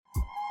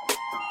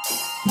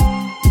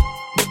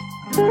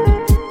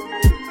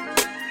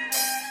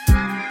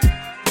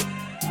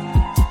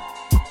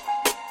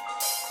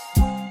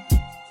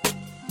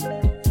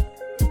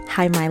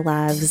Hi, my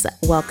loves.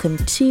 Welcome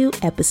to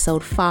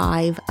episode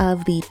 5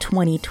 of the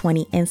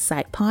 2020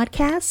 Insight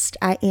Podcast.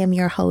 I am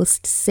your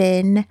host,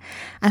 Sin.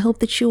 I hope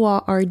that you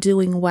all are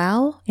doing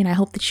well, and I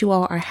hope that you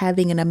all are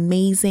having an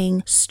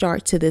amazing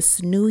start to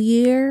this new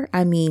year.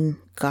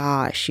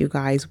 Gosh, you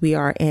guys, we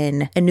are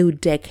in a new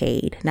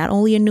decade. Not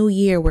only a new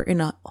year, we're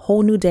in a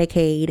whole new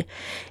decade.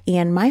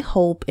 And my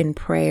hope and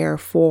prayer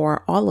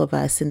for all of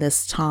us in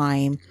this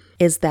time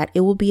is that it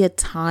will be a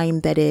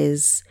time that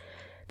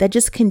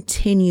just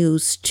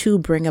continues to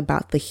bring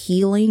about the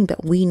healing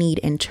that we need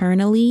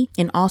internally,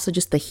 and also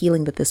just the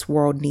healing that this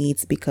world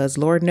needs, because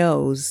Lord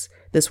knows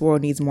this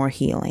world needs more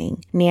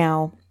healing.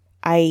 Now,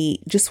 I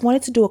just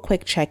wanted to do a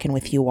quick check-in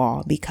with you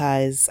all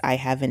because I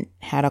haven't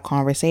had a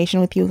conversation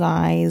with you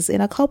guys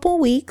in a couple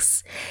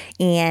weeks.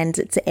 And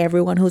to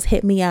everyone who's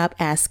hit me up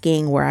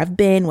asking where I've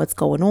been, what's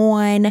going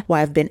on,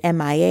 why I've been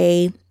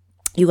MIA,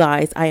 you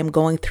guys, I am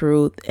going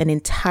through an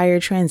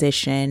entire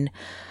transition.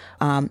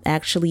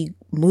 Actually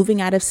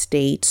moving out of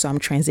state. So I'm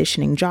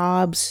transitioning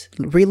jobs,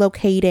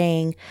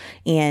 relocating.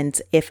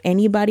 And if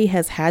anybody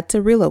has had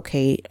to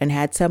relocate and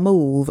had to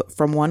move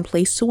from one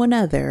place to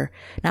another,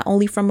 not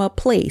only from a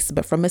place,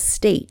 but from a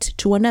state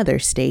to another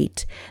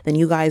state, then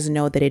you guys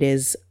know that it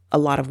is a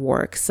lot of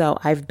work. So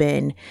I've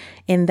been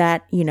in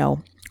that,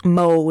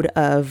 mode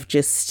of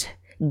just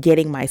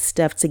getting my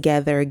stuff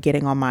together,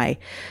 getting all my,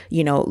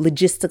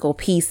 logistical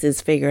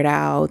pieces figured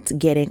out,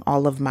 getting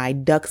all of my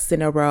ducks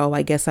in a row,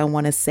 I guess I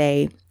want to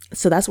say.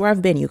 So that's where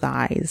I've been, you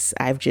guys.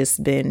 I've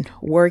just been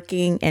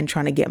working and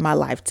trying to get my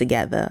life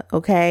together.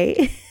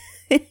 Okay.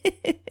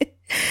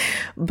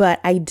 But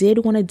I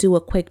did want to do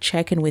a quick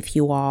check-in with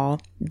you all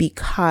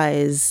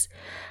because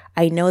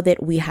I know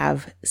that we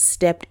have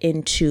stepped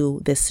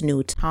into this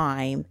new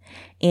time,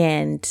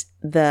 and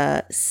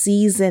the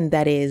season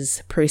that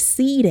is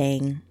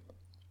preceding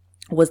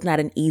was not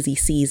an easy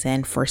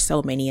season for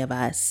so many of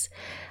us.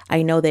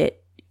 I know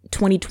that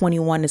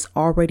 2021 is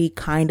already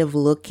kind of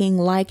looking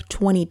like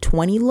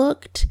 2020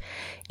 looked,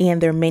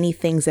 and there are many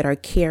things that are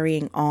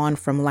carrying on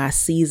from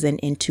last season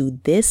into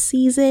this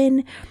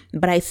season,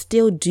 but I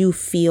still do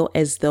feel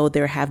as though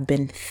there have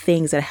been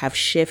things that have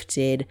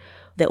shifted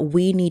that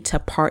we need to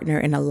partner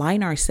and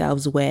align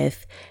ourselves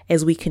with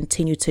as we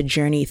continue to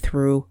journey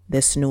through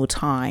this new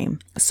time.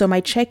 So my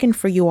check-in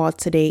for you all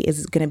today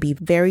is going to be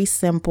very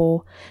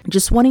simple,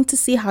 just wanting to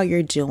see how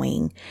you're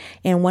doing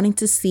and wanting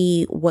to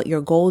see what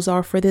your goals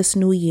are for this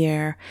new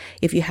year.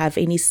 If you have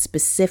any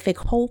specific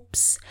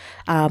hopes,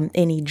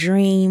 any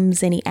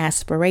dreams, any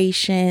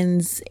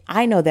aspirations.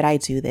 I know that I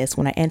do this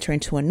when I enter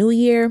into a new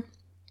year.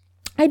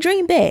 I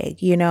dream big,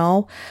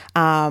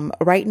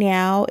 right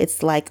now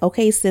it's like,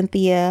 okay,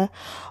 Cynthia,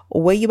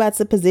 where you about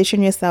to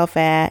position yourself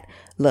at?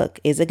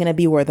 Look, is it going to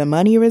be where the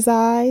money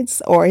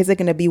resides, or is it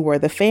going to be where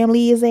the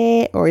family is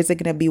at, or is it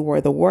going to be where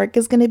the work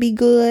is going to be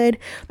good?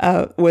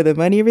 Where the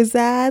money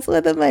resides,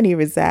 where the money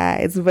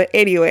resides. But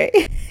anyway,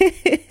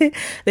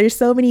 there's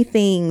so many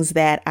things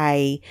that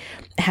I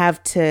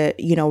have to,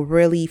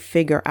 really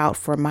figure out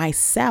for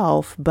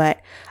myself,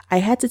 but I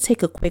had to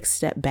take a quick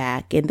step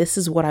back. And this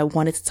is what I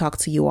wanted to talk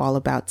to you all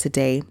about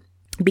today,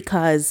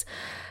 because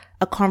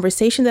a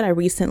conversation that I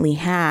recently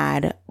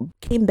had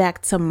came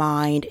back to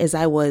mind as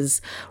I was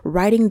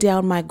writing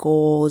down my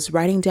goals,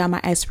 writing down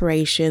my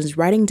aspirations,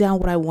 writing down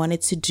what I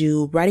wanted to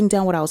do, writing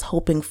down what I was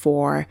hoping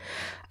for.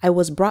 I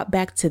was brought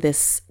back to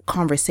this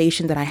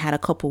conversation that I had a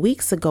couple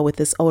weeks ago with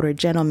this older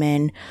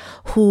gentleman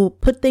who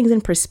put things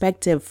in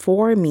perspective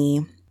for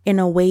me in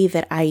a way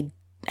that I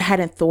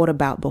hadn't thought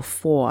about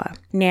before.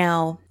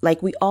 Now,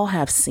 like we all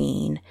have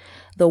seen,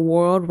 the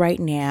world right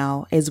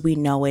now, as we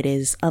know it,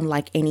 is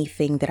unlike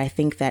anything that I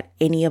think that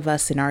any of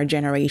us in our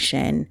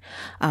generation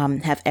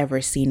have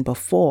ever seen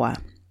before.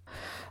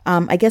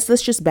 I guess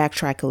let's just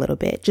backtrack a little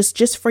bit,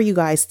 just for you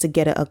guys to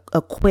get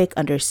a quick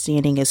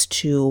understanding as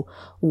to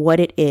what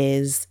it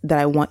is that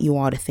I want you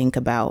all to think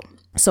about.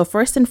 So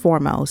first and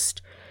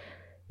foremost,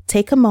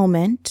 take a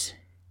moment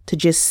to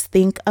just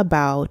think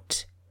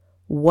about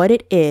what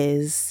it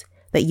is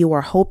that you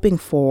are hoping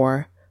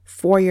for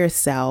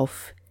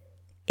yourself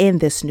in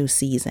this new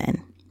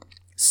season.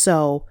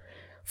 So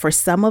for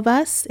some of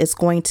us, it's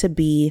going to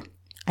be,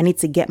 I need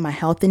to get my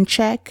health in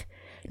check.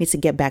 I need to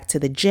get back to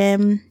the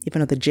gym, even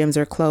though the gyms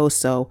are closed.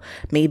 So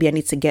maybe I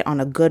need to get on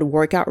a good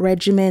workout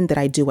regimen that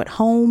I do at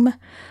home.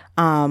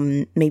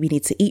 Maybe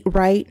need to eat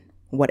right,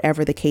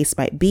 whatever the case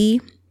might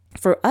be.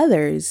 For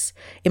others,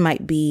 it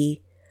might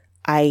be,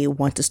 I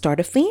want to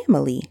start a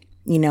family,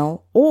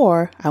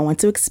 or I want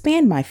to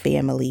expand my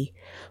family.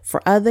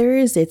 For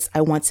others, it's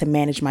I want to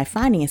manage my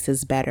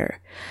finances better.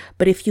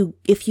 But if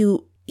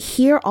you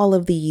hear all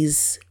of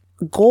these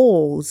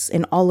goals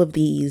and all of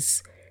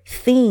these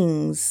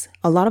things,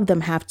 a lot of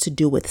them have to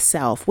do with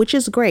self, which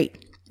is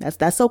great.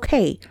 That's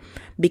okay,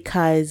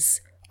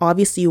 because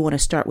obviously you want to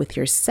start with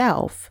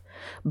yourself.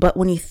 But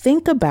when you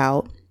think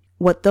about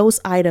what those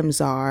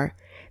items are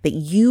that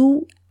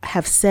you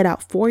have set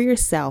out for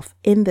yourself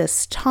in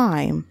this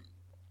time,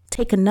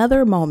 take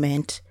another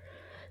moment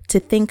to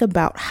think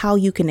about how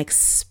you can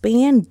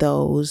expand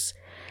those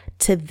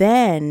to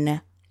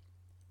then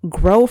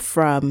grow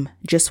from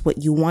just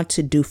what you want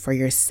to do for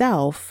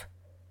yourself,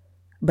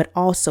 but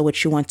also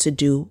what you want to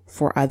do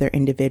for other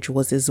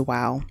individuals as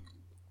well.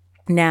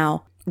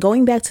 Now,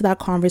 going back to that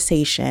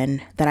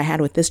conversation that I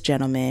had with this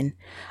gentleman,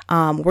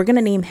 we're going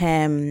to name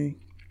him,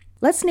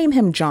 let's name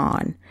him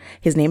John.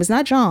 His name is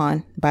not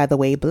John, by the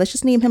way, but let's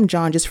just name him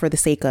John just for the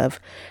sake of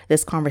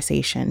this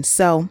conversation.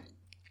 So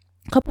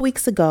a couple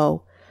weeks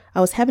ago,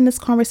 I was having this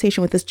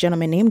conversation with this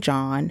gentleman named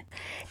John,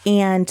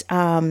 and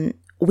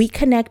we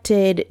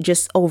connected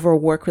just over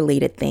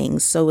work-related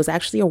things. So it was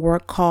actually a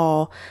work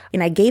call,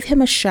 and I gave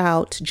him a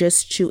shout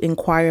just to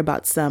inquire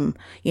about some,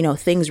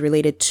 things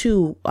related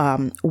to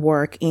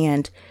work.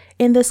 And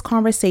in this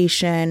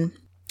conversation,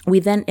 we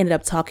then ended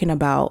up talking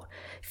about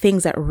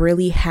things that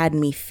really had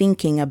me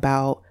thinking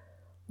about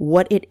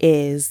what it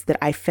is that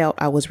I felt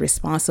I was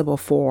responsible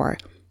for,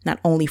 not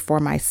only for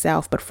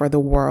myself, but for the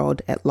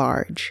world at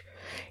large.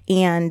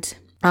 And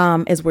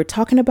as we're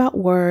talking about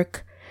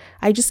work,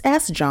 I just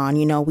asked John,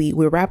 we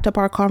wrapped up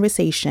our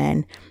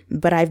conversation,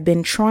 but I've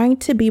been trying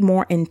to be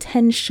more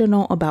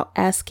intentional about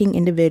asking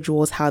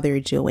individuals how they're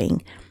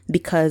doing,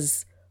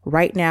 because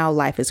right now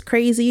life is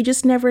crazy. You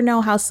just never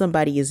know how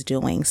somebody is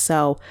doing.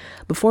 So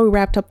before we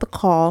wrapped up the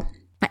call,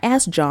 I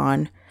asked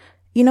John,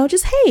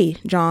 just, hey,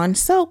 John,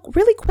 so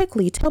really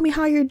quickly, tell me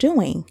how you're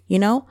doing.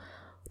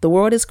 The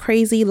world is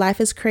crazy. Life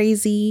is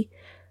crazy.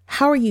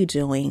 How are you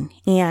doing?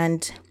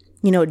 And,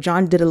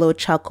 John did a little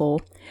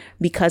chuckle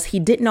because he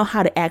didn't know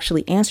how to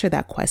actually answer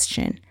that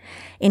question.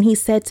 And he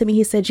said to me,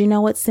 you know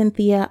what,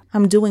 Cynthia,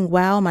 I'm doing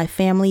well. My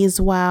family is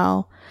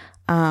well.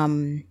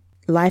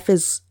 Life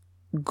is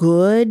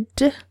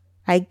good,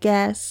 I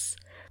guess.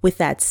 With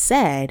that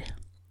said,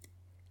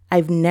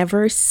 I've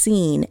never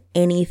seen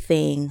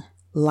anything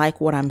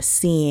like what I'm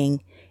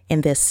seeing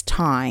in this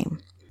time.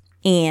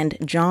 And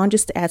John,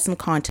 just to add some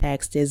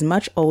context, is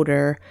much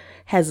older,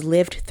 has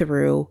lived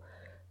through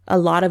a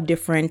lot of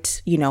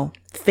different,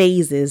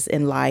 phases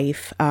in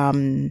life.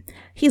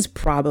 He's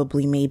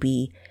probably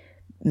maybe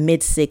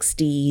mid to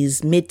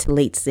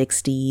late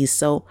 60s.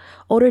 So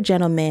older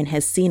gentleman,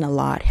 has seen a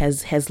lot,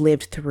 has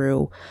lived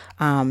through,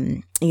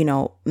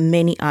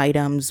 many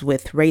items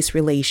with race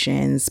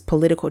relations,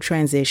 political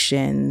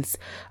transitions,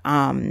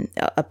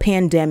 a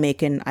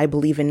pandemic. And I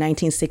believe in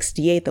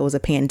 1968, there was a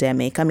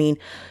pandemic.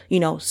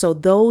 So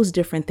those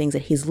different things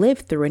that he's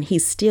lived through, and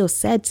he's still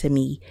said to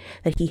me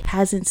that he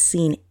hasn't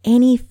seen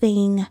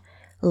anything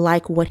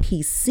like what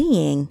he's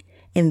seeing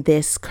in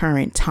this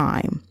current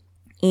time.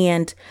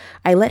 And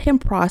I let him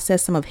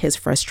process some of his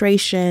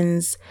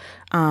frustrations,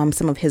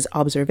 some of his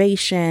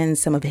observations,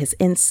 some of his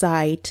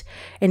insight,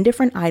 and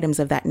different items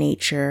of that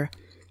nature.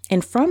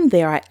 And from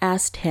there, I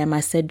asked him, I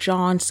said,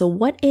 John, so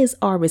what is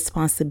our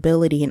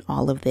responsibility in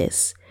all of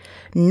this?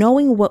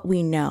 Knowing what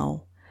we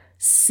know,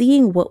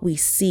 seeing what we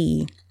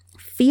see,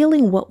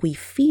 feeling what we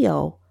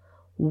feel,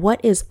 what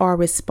is our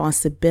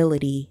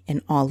responsibility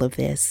in all of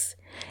this?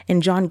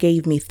 And John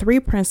gave me 3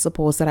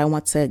 principles that I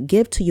want to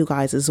give to you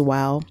guys as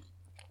well,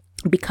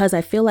 because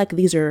I feel like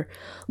these are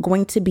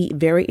going to be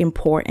very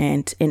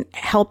important in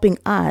helping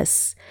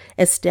us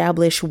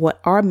establish what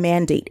our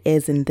mandate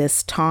is in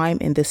this time,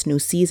 in this new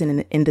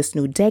season, in this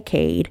new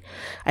decade.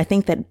 I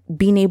think that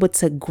being able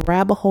to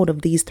grab a hold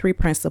of these 3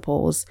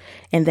 principles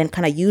and then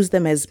kind of use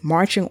them as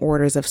marching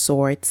orders of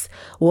sorts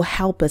will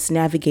help us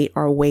navigate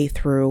our way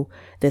through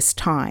this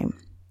time.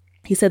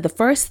 He said the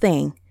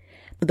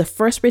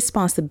first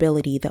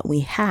responsibility that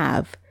we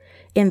have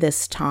in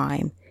this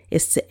time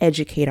is to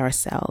educate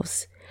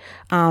ourselves.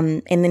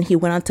 And then he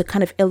went on to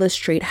kind of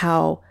illustrate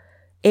how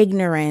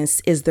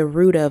ignorance is the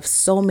root of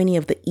so many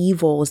of the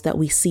evils that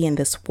we see in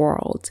this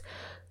world.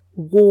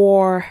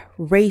 War,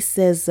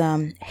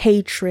 racism,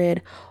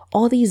 hatred,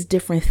 all these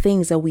different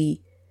things that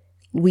we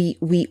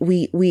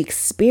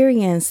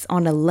experience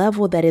on a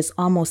level that is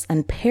almost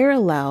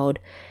unparalleled.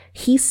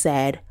 He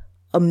said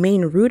a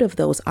main root of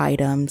those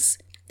items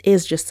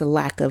is just a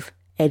lack of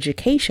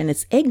education.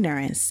 It's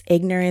ignorance.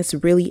 Ignorance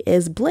really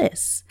is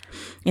bliss.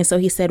 And so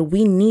he said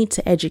we need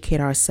to educate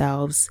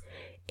ourselves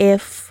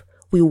if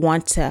we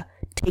want to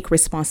take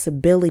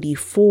responsibility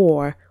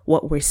for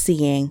what we're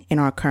seeing in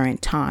our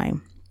current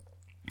time.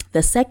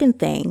 The second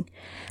thing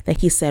that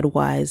he said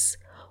was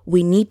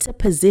we need to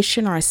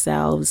position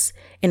ourselves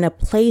in a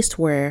place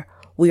where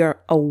we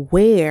are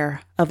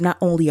aware of not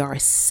only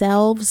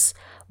ourselves,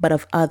 but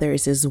of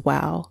others as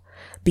well.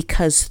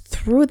 Because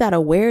through that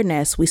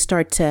awareness, we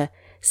start to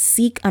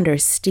seek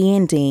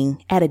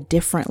understanding at a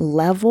different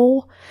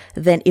level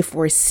than if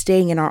we're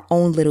staying in our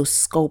own little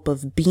scope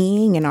of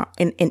being, in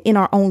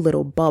our own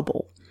little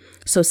bubble.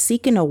 So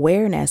seeking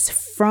awareness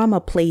from a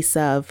place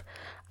of,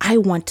 I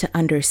want to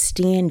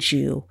understand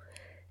you,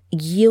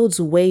 yields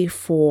way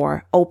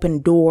for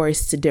open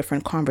doors to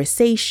different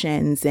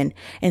conversations and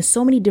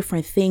so many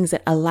different things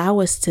that allow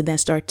us to then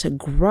start to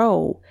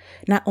grow,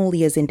 not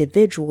only as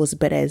individuals,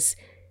 but as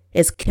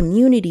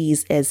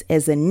communities,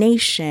 as a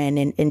nation,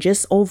 and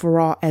just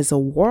overall as a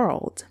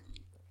world.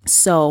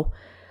 So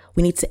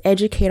we need to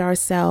educate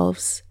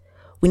ourselves.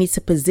 We need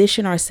to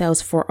position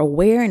ourselves for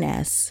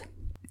awareness.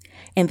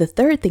 And the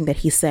third thing that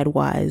he said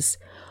was,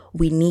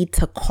 we need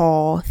to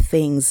call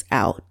things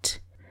out.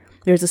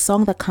 There's a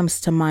song that comes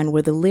to mind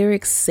where the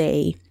lyrics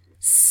say,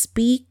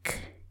 speak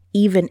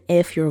even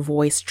if your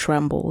voice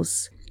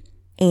trembles,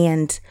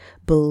 and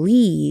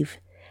believe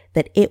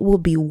that it will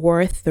be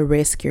worth the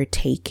risk you're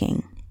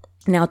taking.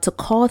 Now, to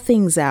call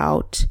things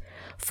out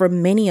for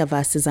many of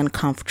us is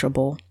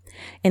uncomfortable.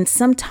 And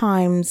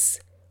sometimes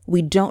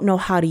we don't know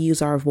how to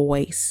use our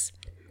voice,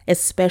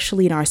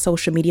 especially in our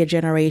social media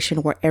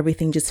generation where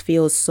everything just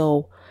feels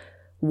so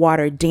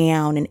watered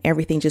down and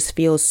everything just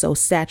feels so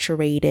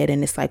saturated.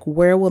 And it's like,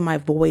 where will my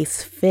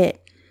voice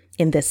fit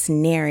in this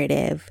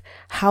narrative?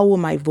 How will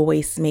my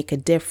voice make a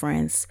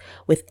difference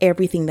with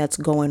everything that's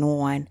going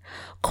on?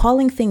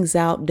 Calling things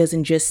out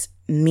doesn't just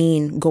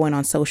mean going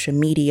on social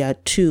media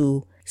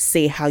to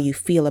say how you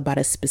feel about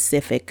a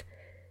specific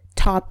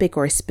topic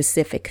or a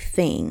specific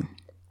thing.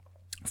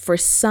 For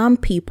some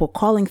people,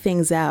 calling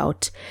things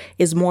out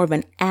is more of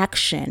an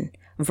action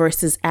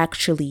versus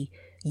actually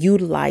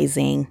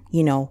utilizing,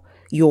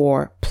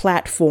 your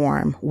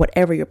platform,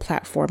 whatever your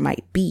platform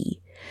might be.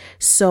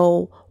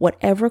 So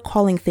whatever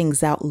calling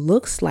things out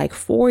looks like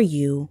for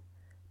you,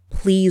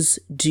 please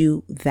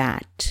do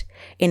that.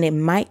 And it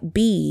might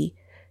be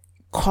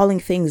calling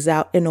things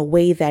out in a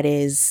way that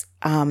is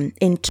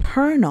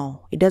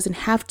internal. It doesn't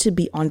have to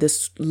be on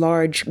this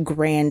large,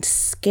 grand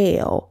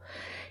scale.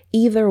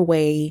 Either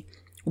way,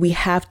 we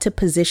have to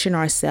position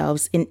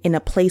ourselves in a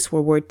place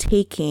where we're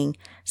taking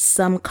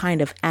some kind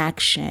of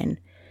action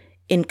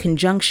in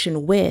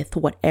conjunction with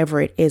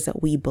whatever it is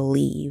that we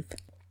believe.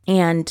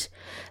 And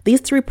these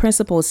 3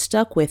 principles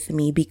stuck with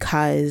me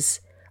because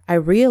I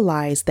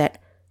realized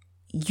that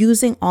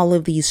using all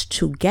of these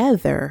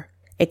together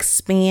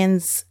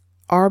expands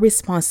our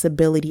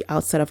responsibility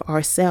outside of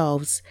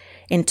ourselves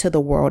into the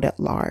world at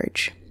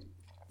large.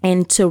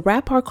 And to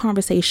wrap our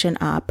conversation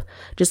up,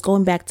 just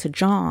going back to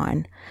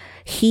John,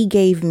 he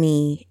gave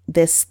me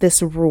this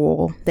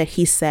rule that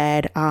he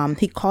said,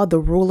 he called the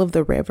rule of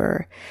the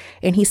river.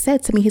 And he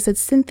said to me, he said,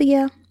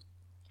 Cynthia,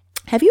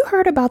 have you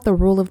heard about the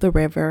rule of the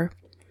river?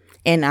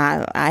 And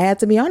I had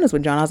to be honest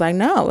with John. I was like,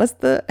 no,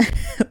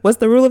 what's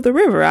the rule of the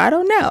river? I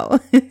don't know.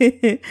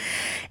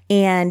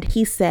 And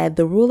he said,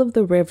 the rule of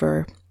the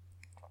river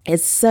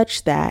is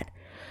such that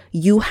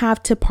you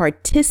have to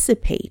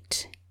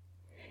participate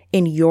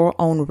in your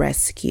own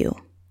rescue.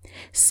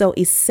 So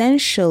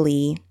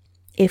essentially,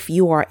 if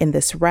you are in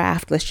this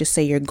raft, let's just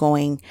say you're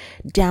going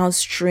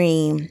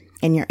downstream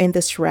and you're in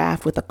this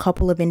raft with a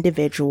couple of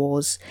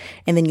individuals,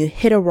 and then you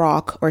hit a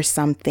rock or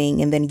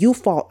something, and then you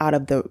fall out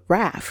of the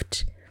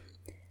raft.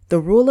 The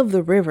rule of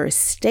the river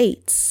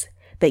states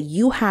that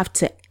you have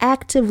to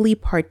actively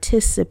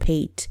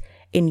participate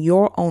in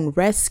your own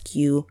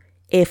rescue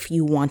if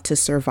you want to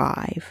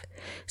survive.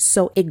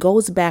 So it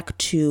goes back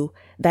to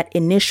that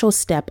initial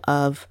step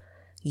of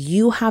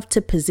you have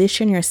to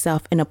position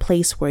yourself in a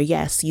place where,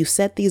 yes, you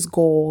set these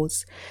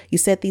goals, you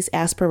set these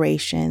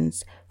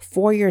aspirations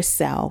for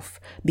yourself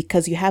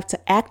because you have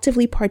to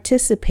actively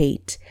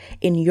participate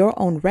in your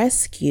own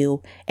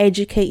rescue,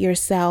 educate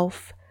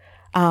yourself,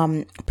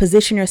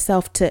 position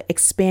yourself to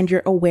expand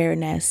your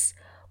awareness,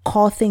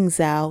 call things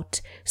out.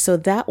 So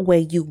that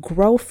way you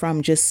grow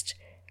from just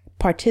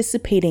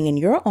participating in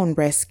your own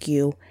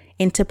rescue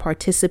into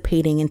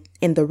participating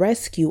in the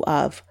rescue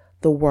of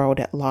the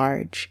world at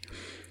large.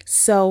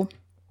 So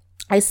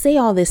I say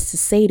all this to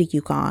say to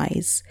you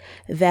guys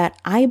that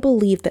I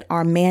believe that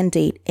our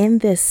mandate in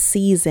this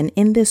season,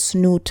 in this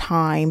new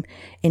time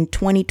in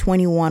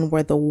 2021,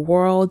 where the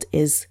world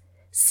is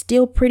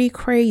still pretty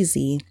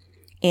crazy,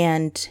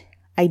 and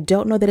I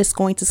don't know that it's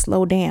going to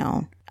slow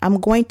down.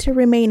 I'm going to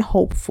remain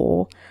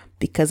hopeful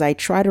because I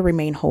try to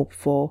remain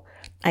hopeful.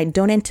 I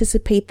don't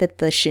anticipate that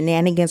the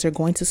shenanigans are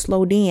going to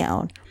slow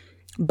down,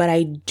 but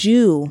I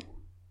do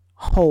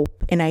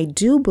hope and I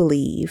do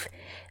believe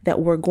that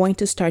we're going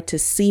to start to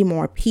see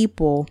more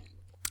people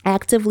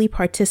actively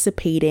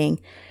participating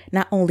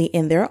not only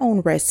in their own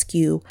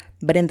rescue,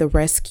 but in the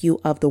rescue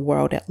of the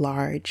world at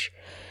large.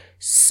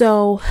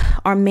 So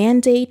our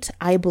mandate,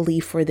 I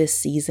believe, for this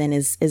season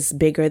is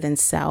bigger than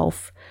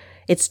self.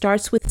 It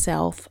starts with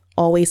self,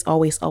 always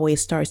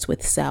starts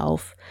with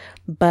self,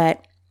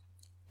 but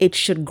it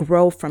should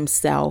grow from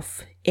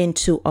self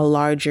into a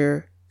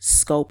larger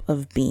scope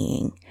of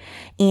being.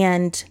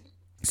 And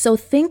so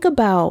think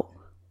about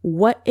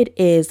what it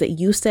is that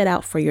you set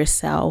out for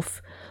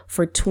yourself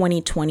for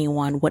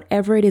 2021,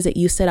 whatever it is that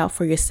you set out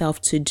for yourself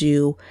to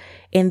do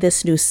in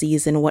this new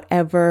season,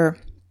 whatever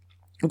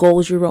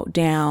goals you wrote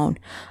down,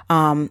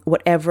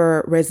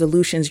 whatever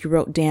resolutions you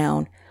wrote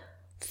down,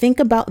 think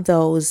about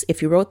those.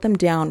 If you wrote them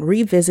down,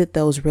 revisit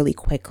those really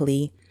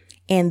quickly,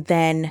 and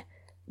then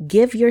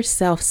give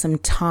yourself some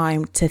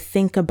time to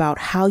think about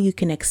how you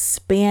can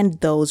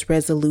expand those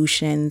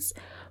resolutions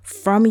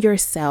from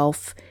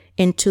yourself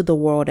into the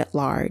world at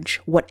large,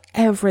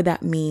 whatever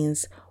that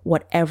means,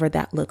 whatever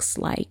that looks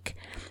like.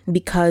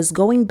 Because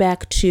going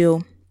back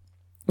to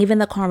even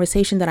the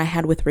conversation that I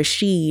had with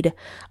Rashid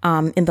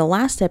in the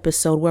last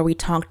episode where we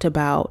talked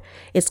about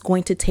it's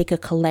going to take a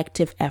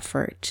collective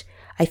effort.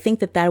 I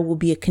think that that will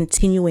be a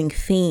continuing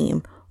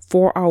theme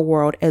for our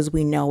world as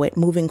we know it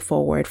moving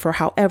forward for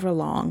however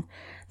long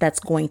that's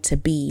going to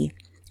be,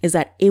 is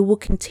that it will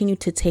continue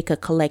to take a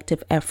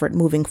collective effort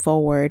moving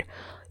forward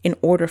in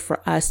order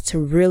for us to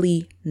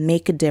really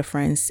make a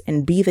difference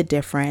and be the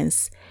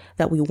difference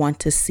that we want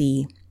to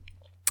see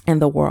in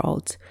the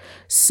world.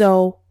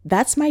 So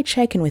that's my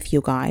check-in with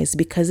you guys,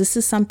 because this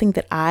is something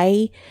that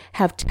I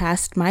have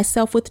tasked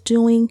myself with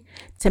doing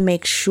to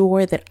make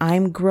sure that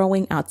I'm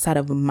growing outside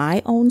of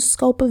my own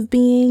scope of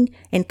being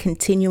and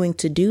continuing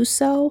to do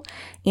so.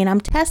 And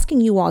I'm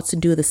tasking you all to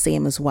do the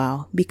same as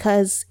well,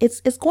 because it's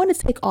going to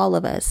take all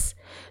of us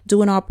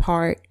doing our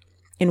part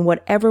in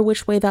whatever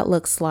which way that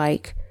looks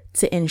like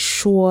to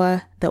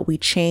ensure that we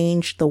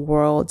change the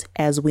world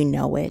as we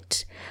know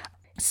it.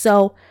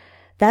 So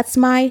that's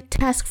my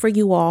task for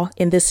you all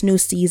in this new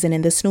season,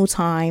 in this new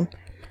time.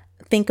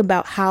 Think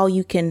about how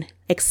you can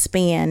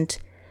expand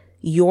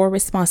your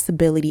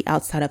responsibility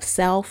outside of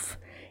self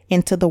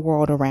into the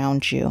world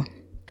around you.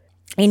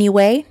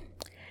 Anyway,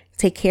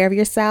 take care of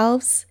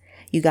yourselves.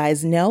 You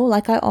guys know,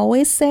 like I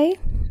always say,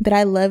 that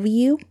I love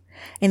you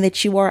and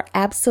that you are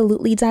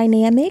absolutely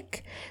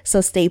dynamic. So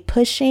stay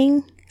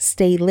pushing,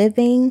 stay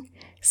living,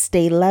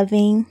 stay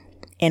loving,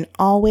 and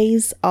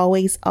always,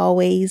 always,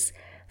 always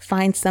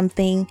find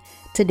something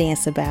to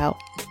dance about.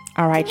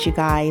 All right, you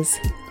guys,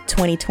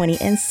 2020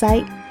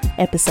 Insight,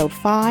 episode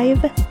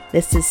 5.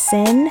 This is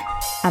Sin.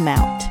 I'm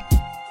out.